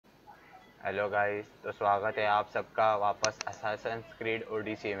Hello guys, तो स्वागत है आप सबका वापस असैसिन्स क्रीड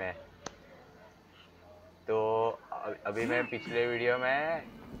ओडिसी में। तो अभी मैं पिछले वीडियो में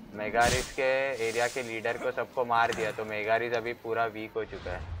मेगारिस के एरिया के लीडर को सबको मार दिया, तो मेगारिस अभी पूरा वीक हो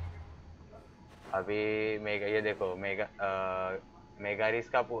चुका है। अभी ये देखो मेगारिस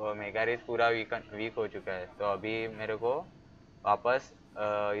पूरा वीक हो चुका है। तो अभी मेरे को वापस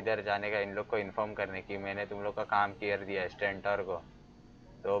इधर जाने का, इन लोग को इन्फॉर्म करने की। मैंने तुम लोग का काम कर दिया है स्टेंटर को,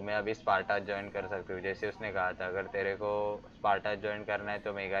 तो मैं अभी स्पार्टा ज्वाइन कर सकती हूँ। जैसे उसने कहा था, अगर तेरे को स्पार्टा ज्वाइन करना है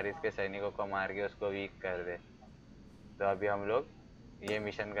तो मेगारिस के सैनिकों को मार के उसको वीक कर दे। तो अभी हम लोग ये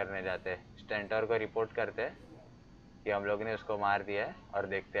मिशन करने जाते हैं, स्टेंटर को रिपोर्ट करते हैं कि हम लोग ने उसको मार दिया है, और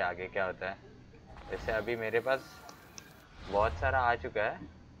देखते हैं आगे क्या होता है। वैसे अभी मेरे पास बहुत सारा आ चुका है,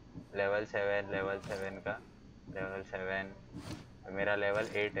 लेवल 7 का। लेवल 7 मेरा लेवल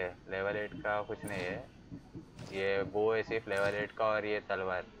 8 है। लेवल 8 का कुछ नहीं है, ये वो है सिर्फ लेवल 8 का, और ये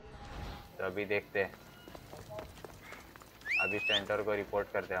तलवार। तो अभी देखते हैं, अभी स्टेंटर को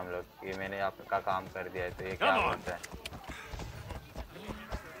रिपोर्ट करते हैं हम लोग कि मैंने आपका काम कर दिया है। तो ये क्या बोलता है?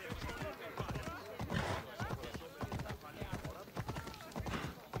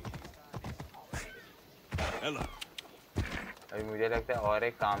 Hello. अभी मुझे लगता है और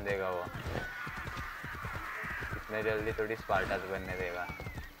एक काम देगा वो, इतने जल्दी थोड़ी स्पार्टास बनने देगा।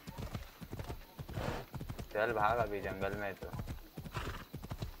 चल भाग अभी जंगल में। तो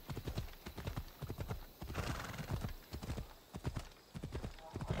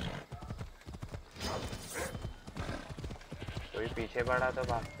कोई पीछे पड़ा तो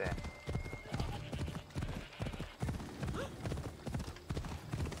भागते हैं।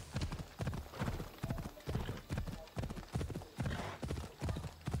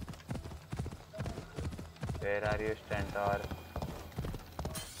 Where are you, Stentor?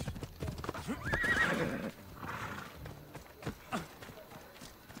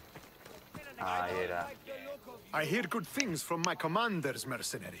 हाँ, ये रहा। I hear good things from my commanders,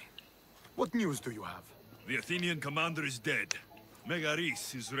 mercenary. What news do you have? The Athenian commander is dead.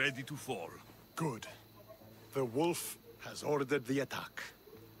 Megaris is ready to fall. Good. The wolf has ordered the attack.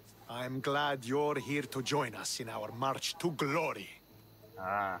 I'm glad you're here to join us in our march to glory.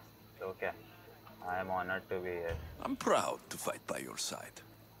 हाँ, तो क्या? I am honored to be here. I'm proud to fight by your side.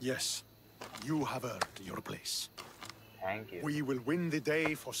 Yes, you have earned your place. Thank you. We will win the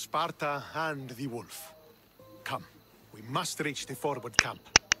day for Sparta and the wolf. Come, we must reach the forward camp.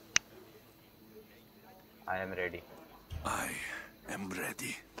 I am ready. I am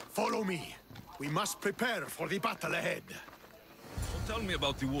ready. Follow me. We must prepare for the battle ahead. So tell me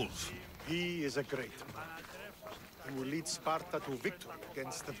about the wolf. He is a great man. He will lead Sparta to victory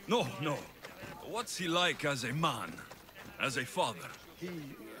against the... No, no. What's he like as a man? As a father? He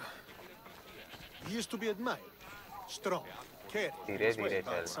is to be admired. Strong, caring. धीरे-धीरे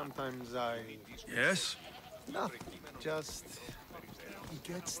But चल। sometimes I... Yes? Nothing. Just... He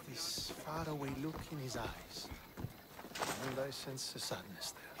gets this faraway look in his eyes. And I sense a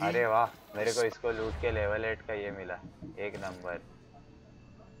sadness there. अरे वाह, मेरे को इसको लूट के level 8 का ये मिला। एक नंबर।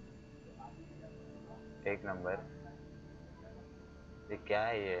 ये क्या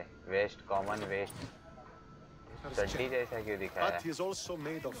है ये? Waste, common waste. चड्डी जैसा क्यों दिखाया But he is also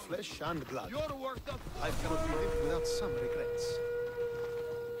made of flesh and blood. I cannot live without some regrets.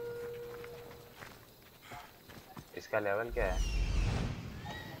 इसका लेवल क्या है?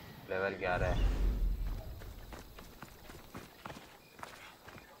 लेवल 11 है।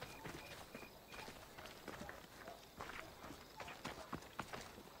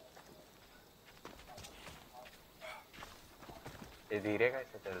 ये धीरे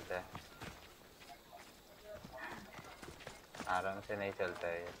कैसे चलता है? आराम से नहीं चलता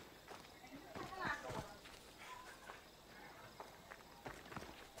है ये।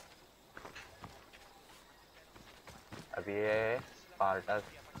 अभी ये Sparta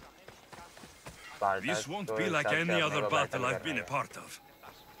This won't be like any other battle I've been a part of.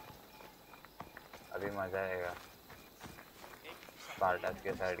 अभी मजा आएगा स्पार्टास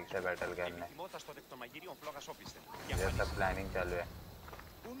के साइड से बैटल करने। ये सब प्लानिंग चालू है।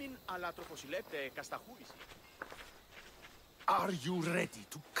 Are you ready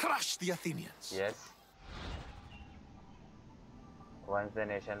to crush the Athenians? Yes. Once the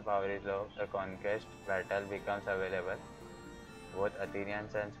nation power is low, a conquest battle becomes available. Both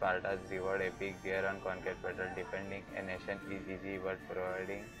Athenians and Spartans reward epic gear on conquest battle. Defending a nation is easy but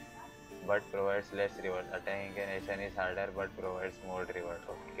provides less reward. Attacking a nation is harder but provides more reward.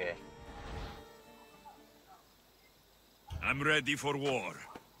 Okay. I'm ready for war.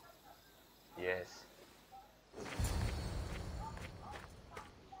 Yes.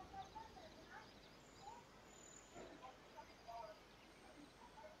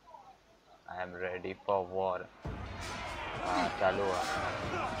 I'm ready for war. हाँ चालू हुआ.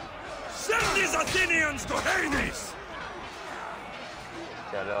 Send these Athenians to Hades!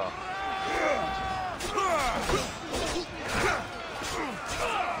 चलो.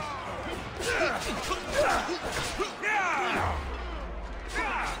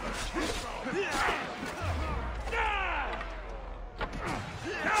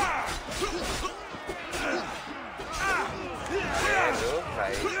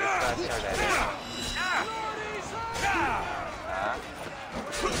 भाई कितना अच्छा direct. हाँ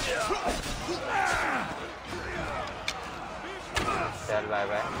चल bye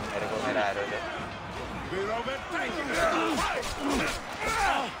bye. मेरे को मेरा एरो दे.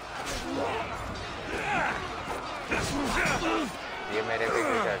 ये मेरे पे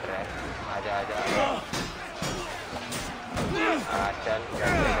क्यों चढ़ रहा है? आजा आजा. हाँ चल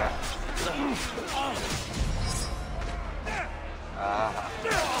चल देगा.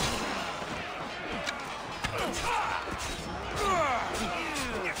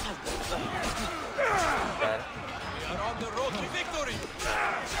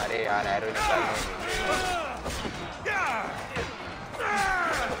 अरे यार एरो निकालने.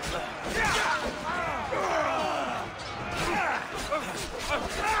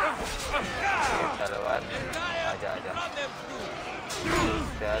 तलवार आजा आजा.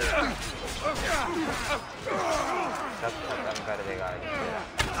 चल सब खत्म कर देगा आज.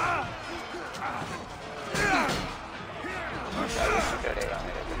 चढ़ेगा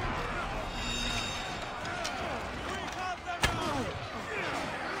मेरे को.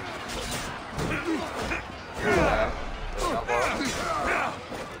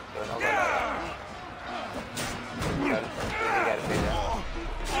 दोनों को लगा. चल तेरी घर पे जा.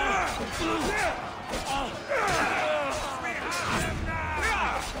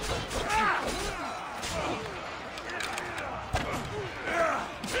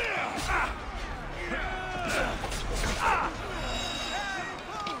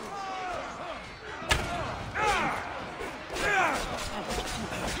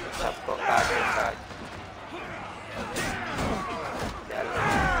 सबको काट.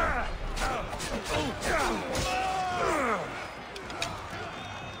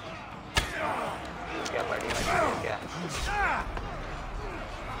 क्या बड़ी मछली है क्या?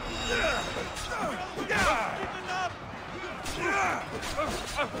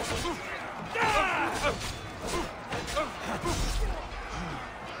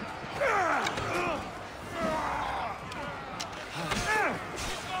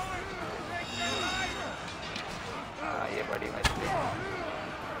 हाँ ये बड़ी मछली.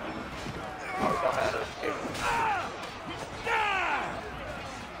 Out of arrow state.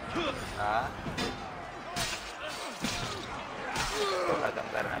 हाँ तो खत्म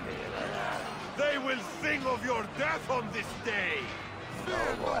करना चाहिए. They will sing of your death on this day!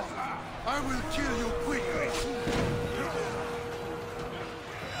 I will kill you quickly.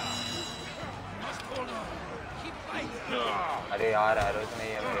 अरे यार एरोज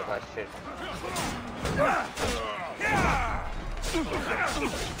नहीं है मेरे पास. शिट.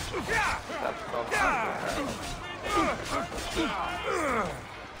 सबको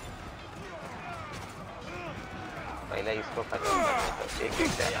पहले इसको खत्म कर दो. एक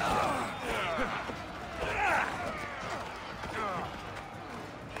एक टाइम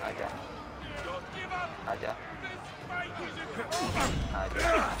आजा आजा आजा.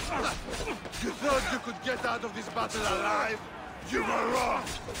 You thought you could get out of this battle alive? You were wrong!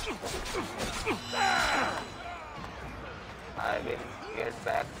 I will get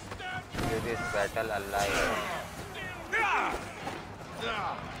back to this battle alive.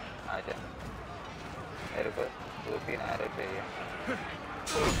 आजा. मेरे को 2-3 एरो चाहिए.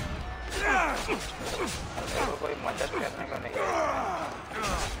 मेरे को कोई मदद करने को नहीं है.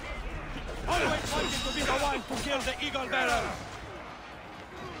 Always wanted to be the one to kill the eagle bearer!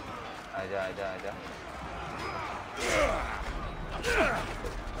 आजा आजा आजा.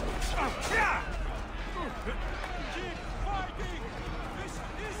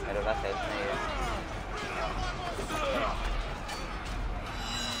 मेरे पास हेल्प नहीं है.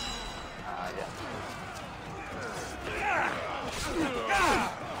 आजा.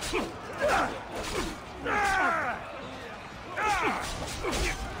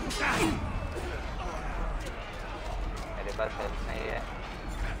 मेरे पास हेल्प नहीं है.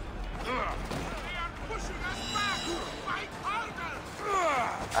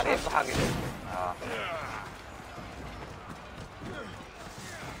 अरे भाग. हाँ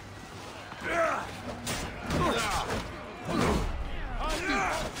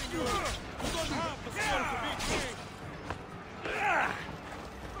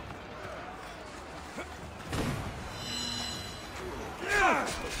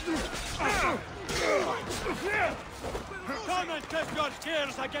Come and test your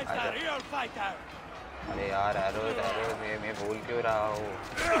skills against a real fighter. अरे यार एरोज मैं भूल क्यों रहा हूँ?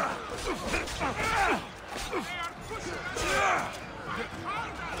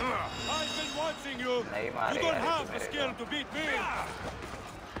 I've been watching you. नहीं You मारेगा don't रे have तू the मेरे skill को। to beat me.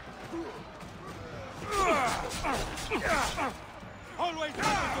 Always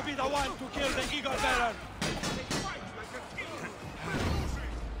wanted to be the one to kill the eagle bearer.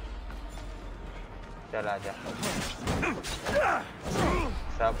 चल आजा।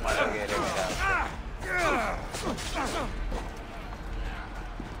 सब मरोगे रे मेरा।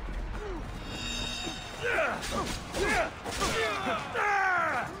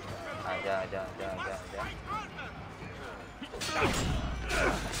 आजा आजा आजा आजा आजा।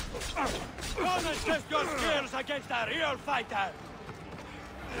 Come and test your skills against a real fighter.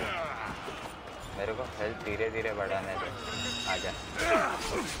 मेरे को हेल्थ धीरे धीरे बढ़ाने दे। आजा।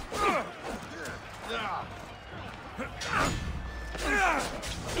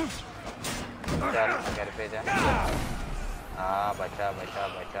 चल घर पे जा। हाँ बचा बचा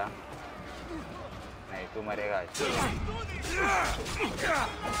बचा। नहीं तू मरेगा।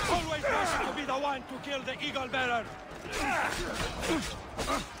 Always wanted to be the one to kill the eagle bearer.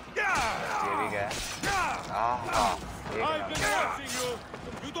 ये भी गया। I've been watching you.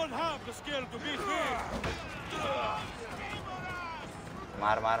 You don't have the skill to beat me.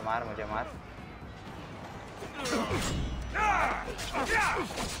 मार मार मार मुझे मार।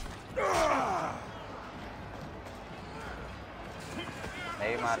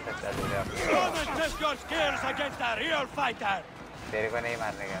 नहीं मार सकता तुझे। Come and test your skills against a real fighter. तेरे को नहीं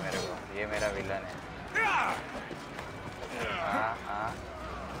मारने का मेरे को। ये मेरा विलन है। हाँ हाँ।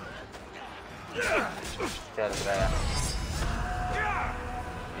 चल गया।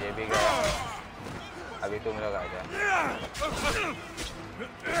 ये भी गया। अभी तुम लोग आ जाओ।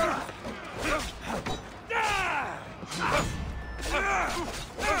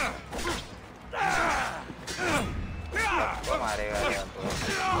 सबको मारेगा यार तो।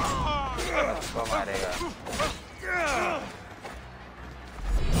 सबको मारेगा।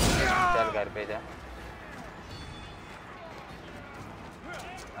 चल घर पे जा।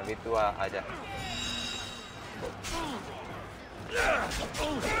 अभी तू आजा।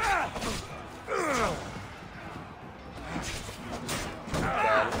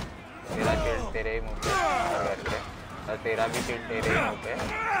 चल तेरा शील्ड तेरे ही मुंह पे करके और तेरा भी शील्ड तेरे ही मुंह पे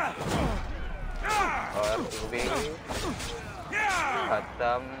और तू भी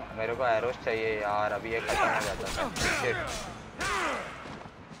खत्म। मेरे को एरोस चाहिए यार। अभी ये खत्म हो जाता था। शिट।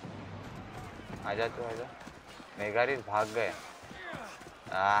 आजा तू आजा। मेगारिस भाग गए।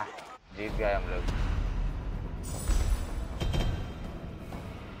 जीत गए हम लोग।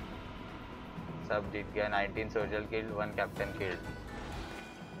 सब जीत गया। 19 सोल्जर किल्ड 1 कैप्टन किल्ड।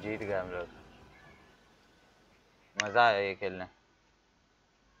 जीत गए हम लोग। मजा आया ये खेलने।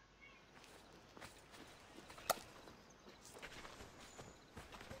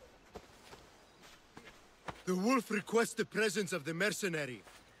 The wolf requests the presence of the mercenary.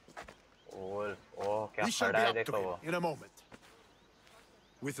 wolf ओह क्या We shall खड़ा be है up to देखो वो। him in a moment.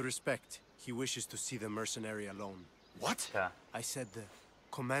 With respect, he wishes to see the mercenary alone. What? अच्छा I said the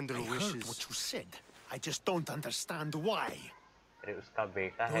commander I heard wishes. what you said. I just don't understand why. अरे उसका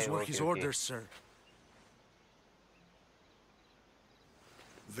बेटा है Those वो were his क्योंकि- orders, sir.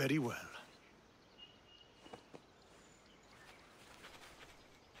 Very well.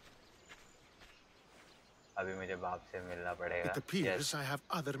 अभी मुझे बाप से मिलना पड़ेगा। It appears Yes. I have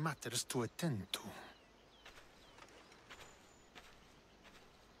other matters to attend to.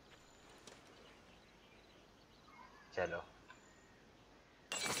 चलो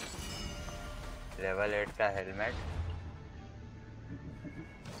लेवल 8 का हेलमेट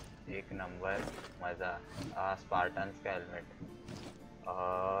एक नंबर मज़ा। स्पार्टन्स का हेलमेट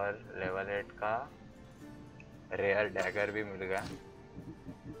और लेवल 8 का रेयर डैगर भी मिल गया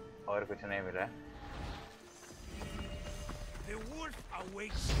और कुछ नहीं मिला।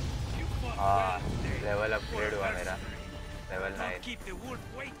 हाँ लेवल अपग्रेड हुआ मेरा लेवल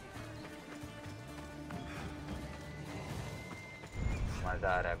 9। मज़ा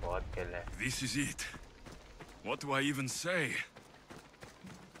आ रहा है बहुत खेल रहा है। This is it. What do I even say?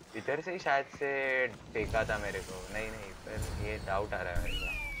 इधर से ही शायद से देखा था मेरे को। नहीं नहीं पर ये डाउट आ रहा है मेरे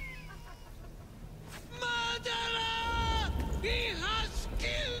को।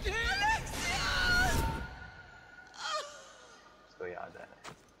 इसको याद आ रहा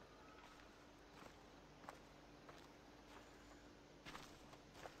है।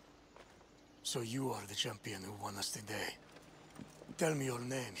 So you are the champion who won us today. Tell me your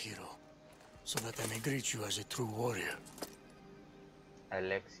name, hero, so that I may greet you as a true warrior.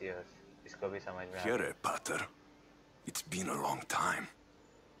 Alexius, इसको भी समझ में आ Here, गया। Pater. It's been a long time.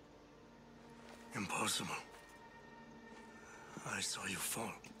 Impossible. I saw you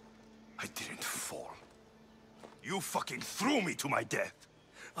fall. I didn't fall. You fucking threw me to my death.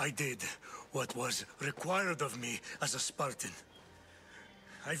 I did what was required of me as a Spartan.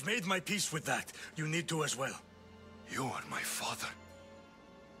 I've made my peace with that. You need to as well. You are my father.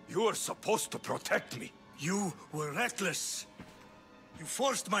 You are supposed to protect me. You were reckless. You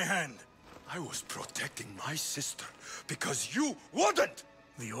forced my hand. I was protecting my sister because you wouldn't!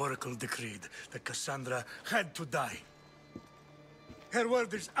 The Oracle decreed that Cassandra had to die. Her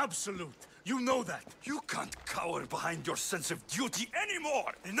word is absolute. You know that. You can't cower behind your sense of duty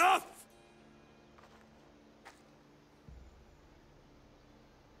anymore! Enough!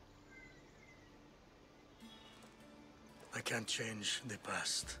 I can't change the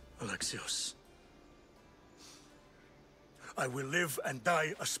past, Alexios. I will live and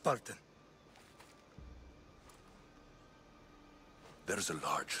die a Spartan. There's a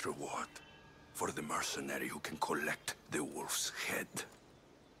large reward for the mercenary who can collect the wolf's head.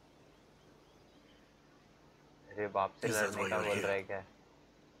 अरे बाप से लड़ने का बोल रहा है क्या?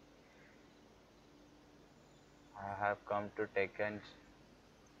 I have come to take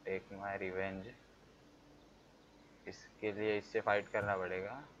my revenge. इसके लिए इससे फाइट करना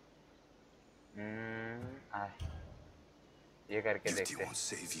पड़ेगा। ये करके देखते हैं। Won't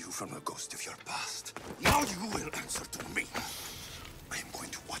save you from the ghost of your past. Now you will answer to me. I am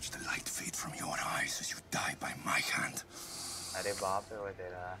going to watch the light fade from your eyes as you die by my hand. अरे बाप है वो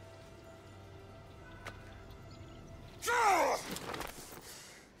तेरा।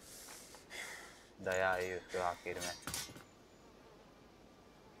 दया आई उसके आखिर में।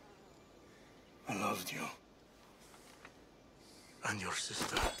 I loved you. And your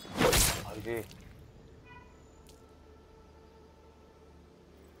sister. अरे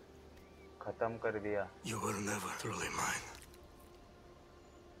खत्म कर दिया। You were never truly mine.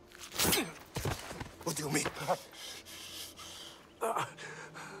 What do you mean?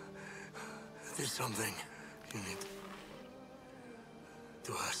 There's something you need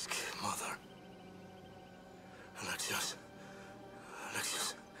to ask Mother. Alexios.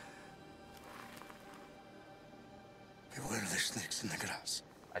 Alexios. Beware the snakes in the grass.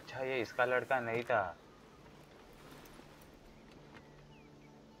 अच्छा ये इसका लड़का नहीं था।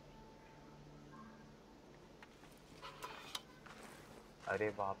 अरे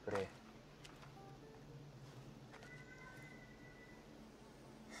बाप रे।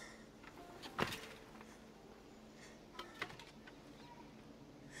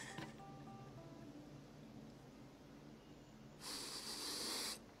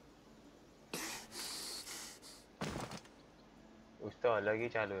 कुछ तो अलग ही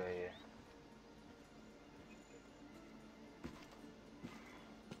चालू है ये।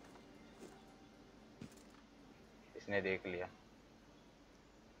 इसने देख लिया।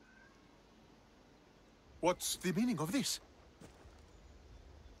 What's the meaning of this?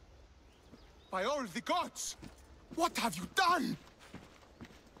 By all the gods! What have you done?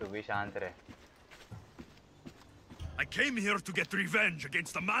 तू भी शांत रहे। I came here to get revenge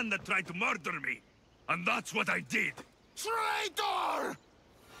against the man that tried to murder me. And that's what I did. Traitor!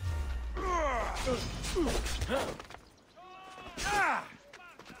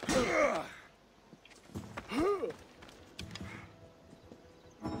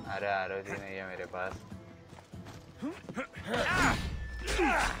 अरे आरोजी नहीं है मेरे पास।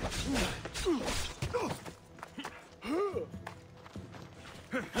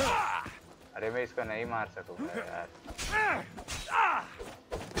 अरे मैं इसको नहीं मार सकूंगा यार।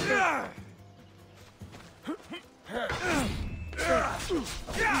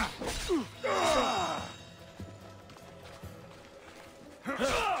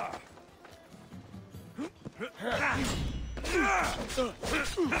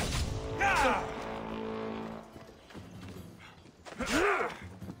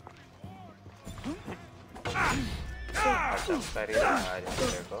 कर ही रहा है आज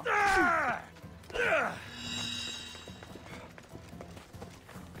मेरे को।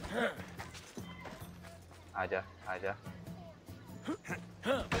 आजा आजा।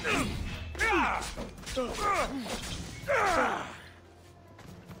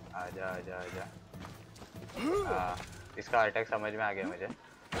 आजा आजा आजा। इसका अटैक समझ में आ गया मुझे।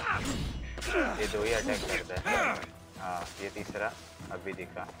 ये दो ही अटैक करता है। हाँ ये तीसरा अभी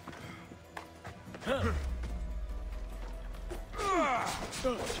दिखा।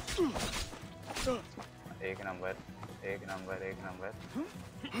 एक नंबर एक नंबर एक नंबर।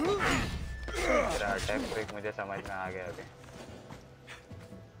 तेरा अटैक ट्रिक मुझे समझ में आ गया अभी।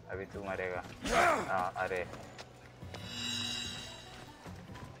 अभी तू मरेगा। हाँ अरे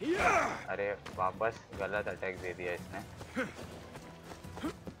अरे वापस गलत अटैक दे दिया इसने।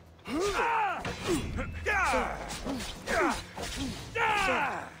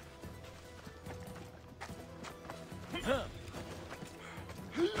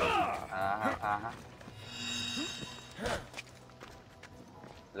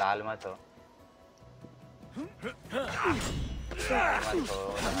 लाल मत हो, लाल मत हो,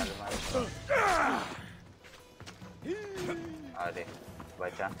 लाल मत हो। अरे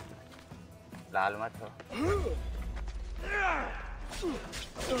बचा, लाल मत हो।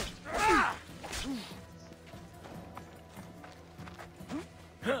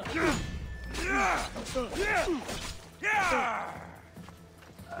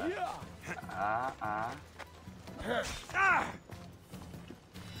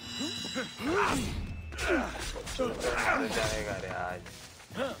 जाएगा रे आज।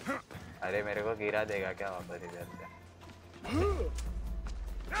 अरे मेरे को गिरा देगा क्या वापस इधर से?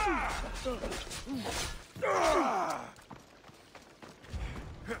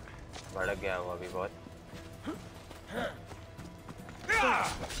 भड़क गया वो अभी बहुत,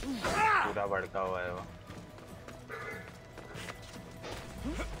 पूरा भड़का हुआ है वो।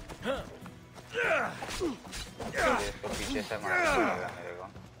 इसको पीछे से मारना पड़ेगा मेरे को।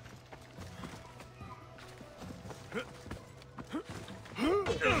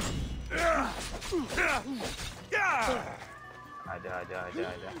 आजा आजा आजा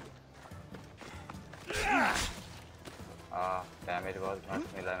आजा। डैमेज बहुत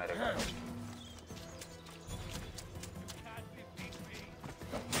मस्त मिला मेरे को।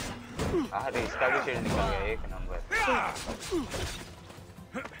 अरे इसका भी शील्ड निकल गया, एक नंबर।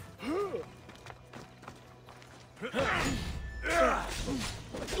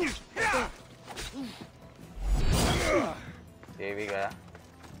 ये भी गया।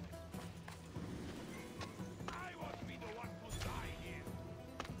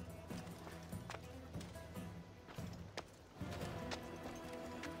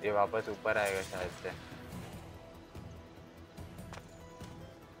 ये वापस ऊपर आएगा शायद से।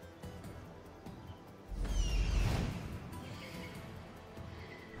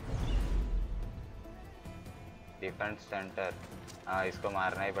 डिफेंस सेंटर, हाँ इसको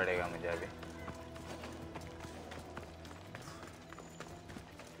मारना ही पड़ेगा मुझे अभी।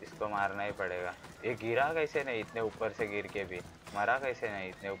 इसको मारना ही पड़ेगा। ये गिरा कैसे नहीं इतने ऊपर से गिर के भी? मरा कैसे नहीं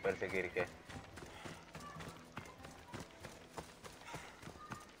इतने ऊपर से गिर के?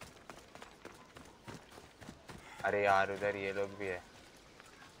 अरे यार उधर ये लोग भी है।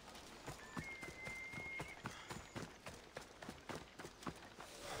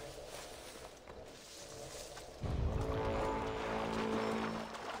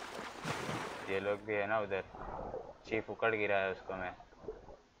 ये लोग भी है ना उधर। चीफ उकड़ गिरा है उसको मैं।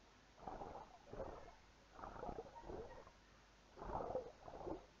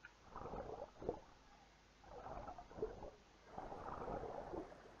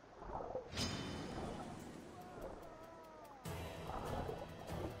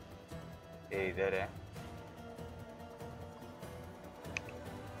 ये इधर है।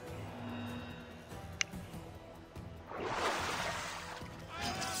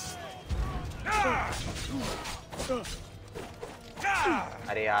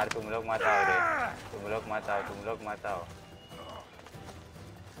 अरे यार तुम लोग मत आओ रे, तुम लोग मत आओ, तुम लोग मत आओ।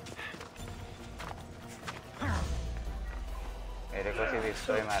 मेरे को सिर्फ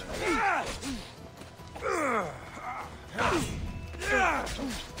इसको ही मारना है।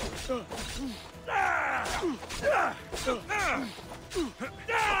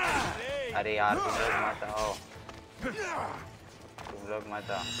 अरे यार तुम लोग मत आओ, तुम लोग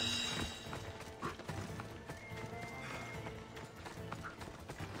मत आओ।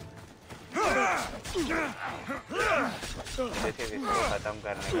 देखिए इसको खत्म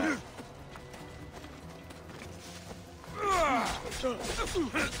करने का।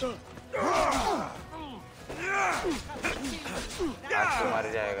 आज तो मर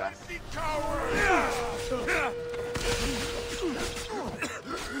जाएगा।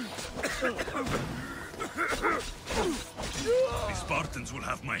 The Spartans will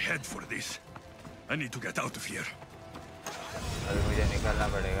have my head for this. I need to get out of here. अभी मुझे निकलना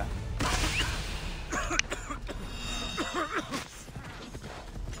पड़ेगा।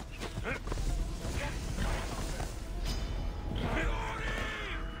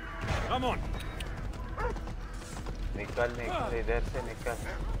 Come on. निकल निकल इधर से निकल।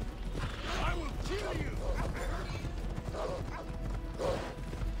 I will kill you.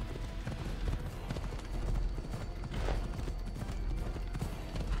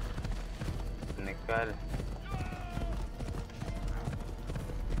 निकल।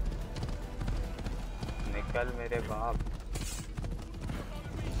 निकल मेरे बाप।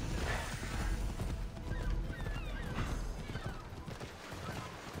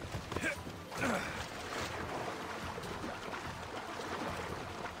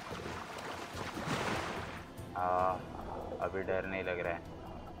 अभी डर नहीं लग रहा है।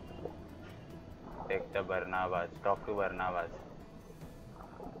 देखते बरनाबाज, टॉक टू बरनाबाज।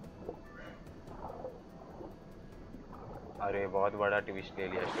 अरे बहुत बड़ा ट्विस्ट ले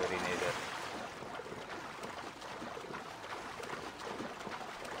लिया स्टोरी ने इधर।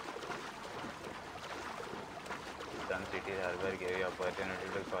 Some cities harbor give you opportunity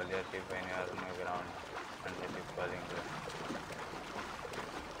to call your ship when you are on the ground and the ship calling you.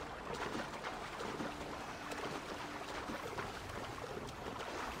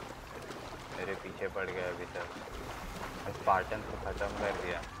 मेरे पीछे पड़ गया अभी तक। स्पार्टन को खत्म कर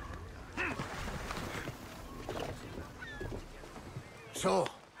दिया। So,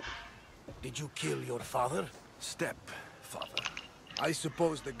 did you kill your father? Stepfather. I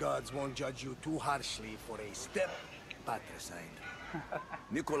suppose the gods won't judge you too harshly for a step-patricide.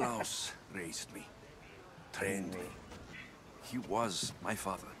 Nikolaos raised me, trained me. He was my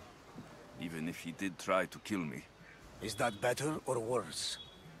father, even if he did try to kill me. Is that better or worse?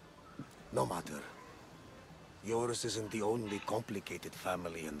 No matter. Yours isn't the only complicated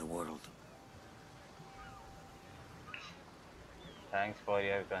family in the world. Thanks for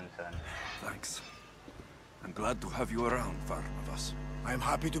your concern. Thanks. I'm glad to have you around, Varnavas. I'm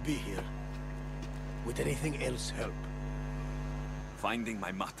happy to be here. Would anything else help? Finding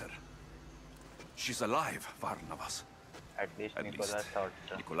my mother. She's alive, Varnavas. At least At Nicholas least thought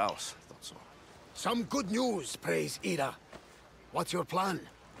so. Nikolaos thought so. Some good news, praise Ira. What's your plan?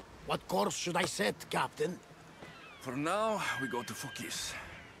 What course should I set, Captain? For now, we go to Fokis.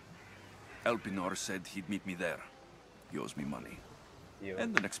 Elpinor said he'd meet me there. He owes me money. You.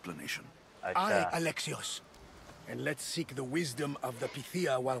 And an explanation. Aye, अच्छा Alexios. And let's seek the wisdom of the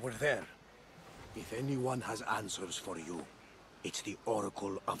Pythia while we're there. If anyone has answers for you, it's the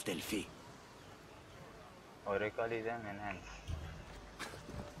Oracle of Delphi. Oracle is an enhance.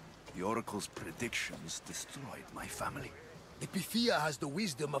 The Oracle's predictions destroyed my family. The Pythia has the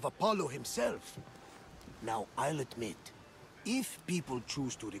wisdom of Apollo himself. Now, I'll admit, if people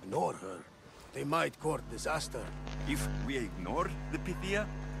choose to ignore her, they might court disaster. If we ignore the Pythia,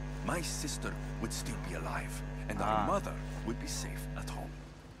 my sister would still be alive, and our mother would be safe at home.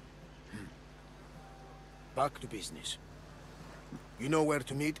 Back to business. You know where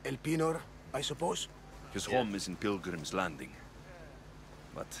to meet Elpinor, I suppose? His home is in Pilgrim's Landing.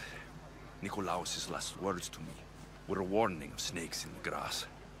 But Nikolaos' last words to me were a warning of snakes in the grass.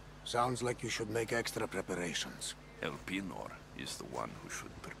 Sounds like you should make extra preparations. Elpinor is the one who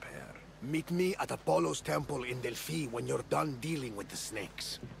should prepare. Meet me at Apollo's temple in Delphi when you're done dealing with the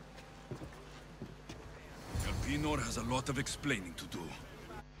snakes. Elpinor has a lot of explaining to do.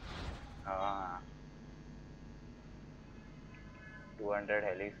 200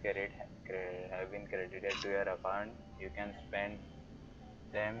 helix credit have been credited to your account. You can spend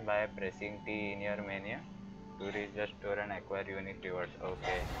them by pressing T in your menu to reach the store and acquire unique rewards.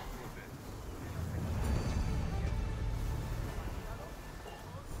 Okay.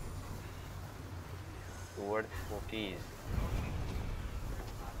 Towards cookies.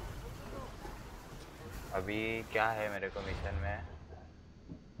 अभी क्या है मेरे को mission में?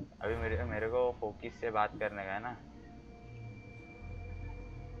 अभी मेरे को फोकिस से बात करने का है ना?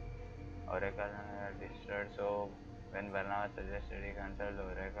 Oracle registered, so when Barnabas suggested he consult the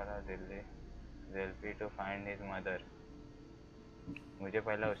Oracle of Delphi to find his mother. मुझे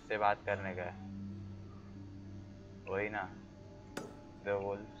पहले उससे बात करने का है, वही ना? The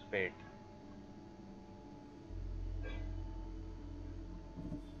Wolf's Fate.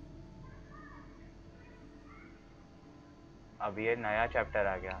 अभी ये नया चैप्टर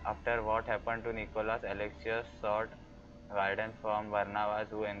आ गया. After what happened to Nicholas, Alexius sought guidance from Barnabas,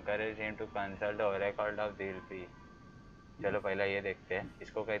 who encouraged him to consult the Oracle of Delphi. चलो पहले ये देखते हैं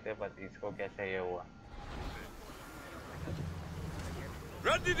इसको कहते हैं, इसको कैसे ये हुआ.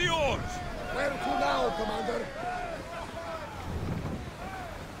 Ready the oars! Where to now, Commander?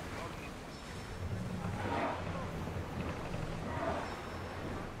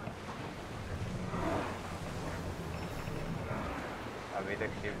 अभी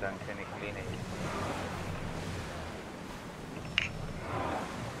तक शिप ढंग से निकली नहीं.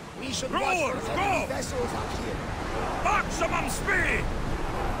 We should Rowers, watch for enemy vessels out here. Maximum speed!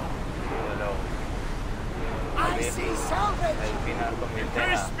 चलो I see salvage! एल्पिनर को मिलते हैं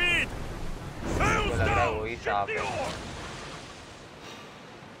Increase ना, speed! मुझको Sails लग रहा है down! वही Ship साफ the है. oars!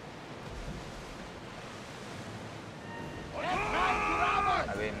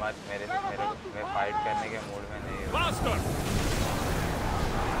 अभी मत मेरे मैं फाइट करने के मूड में नहीं हूँ. Faster!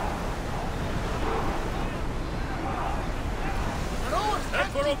 Head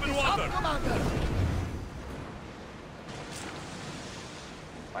for open water! Commander!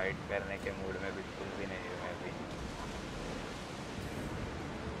 Fight करने के मूड में बिल्कुल भी नहीं हूँ मैं अभी.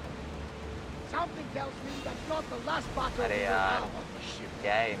 Something tells me that's not the last battle अरे we will यार have on the ship.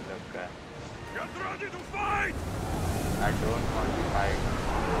 क्या है इन लोग का? Get ready to fight! I don't want to fight.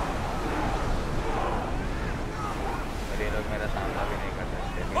 और ये लोग मेरा सामना भी नहीं कर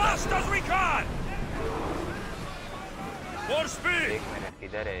सकते. Fast as we can! More speed! एक मिनट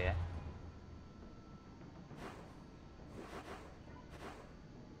किधर है ये?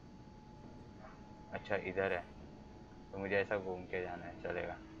 अच्छा इधर है, तो मुझे ऐसा घूम के जाना है,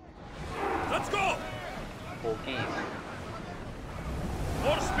 चलेगा. Let's go! Pokies.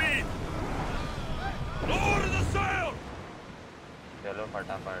 More speed! Lower the sail! चलो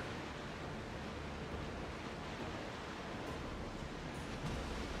फटाफट.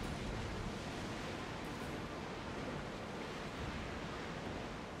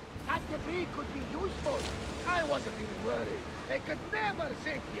 That debris could be useful. I wasn't even worried. They could never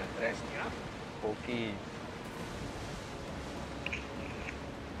safely address ya. Pokies.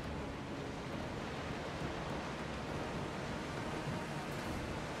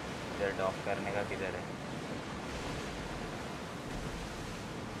 इधर डॉक करने का किधर है?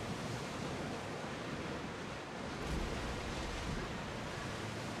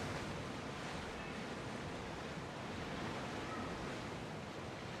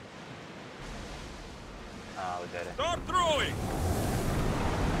 हाँ उधर है. Start throwing!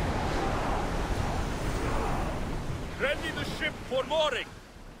 Ready the ship for mooring!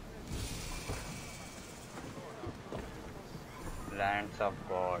 Lands of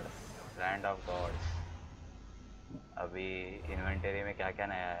God, land of God's. अभी इन्वेंटरी में क्या क्या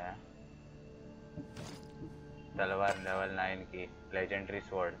नया आया? तलवार लेवल 9 की, लेजेंडरी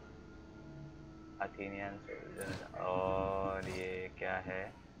स्वॉर्ड, अथेनियन सोल्जर. और ये क्या है?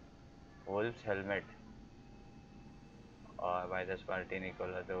 वुल्फ्स हेलमेट और by the स्पार्टी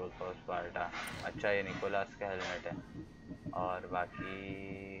Nicholas the wolf of Sparta. अच्छा ये निकोलस का हेलमेट है और बाकी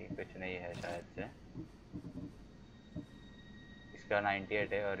कुछ नहीं है शायद से. इसका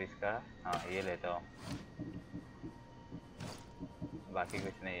 98 है और इसका हाँ ये लेता हूँ, बाकी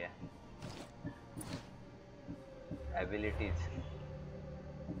कुछ नहीं है. एबिलिटीज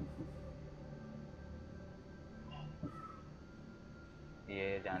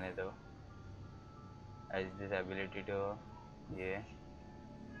ये जाने दो. एज दिस एबिलिटी टू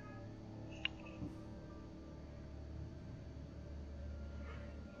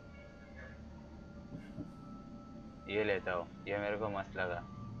ये लेता हूँ. ये मेरे को मस्त लगा.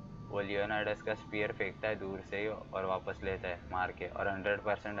 वो लियोनार्डस का स्पीयर फेंकता है दूर से ही और वापस लेता है मार के, और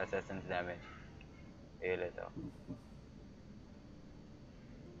 100% असैसिन्स डैमेज. ये लेता हूँ,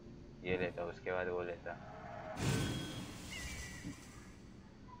 ये लेता हूँ. उसके बाद वो लेता.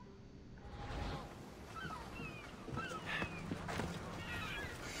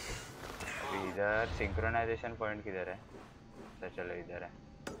 इधर सिंक्रोनाइजेशन पॉइंट किधर है? तो चलो इधर है.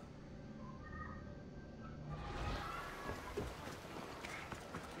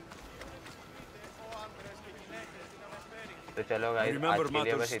 तो चलो गाइस आज के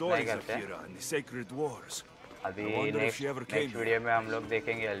लिए बस इतना ही करते हैं. अभी नेक्स्ट वीडियो में हम लोग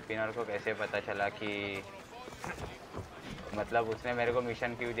देखेंगे एल्पिनर को कैसे पता चला कि मतलब उसने मेरे को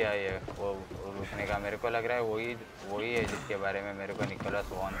मिशन क्यों दिया ये वो रुकने का. मेरे को लग रहा है वही है जिसके बारे में मेरे को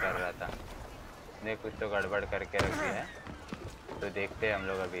निकोलस वॉर्न कर रहा था. उसने कुछ तो गड़बड़ करके रख दिया है. तो देखते हैं हम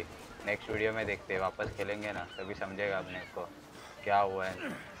लोग अभी नेक्स्ट वीडियो में देखते हैं. वापस खेलेंगे ना तभी समझेगा अपने को क्या हुआ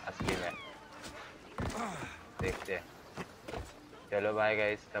है असली में. देखते हैं. चलो बाय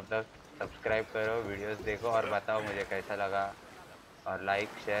गाइस, तब तक सब्सक्राइब करो, वीडियोस देखो और बताओ मुझे कैसा लगा. और लाइक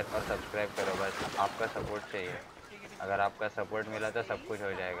शेयर और सब्सक्राइब करो. बस आपका सपोर्ट चाहिए. अगर आपका सपोर्ट मिला तो सब कुछ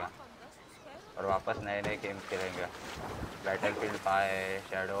हो जाएगा और वापस नए नए गेम्स खेलेंगे. बैटलफील्ड 5 है,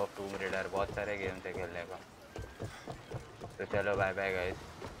 शैडो ऑफ टूम रेडर, बहुत सारे गेम्स है खेलने को. तो चलो बाय बाय गाइस.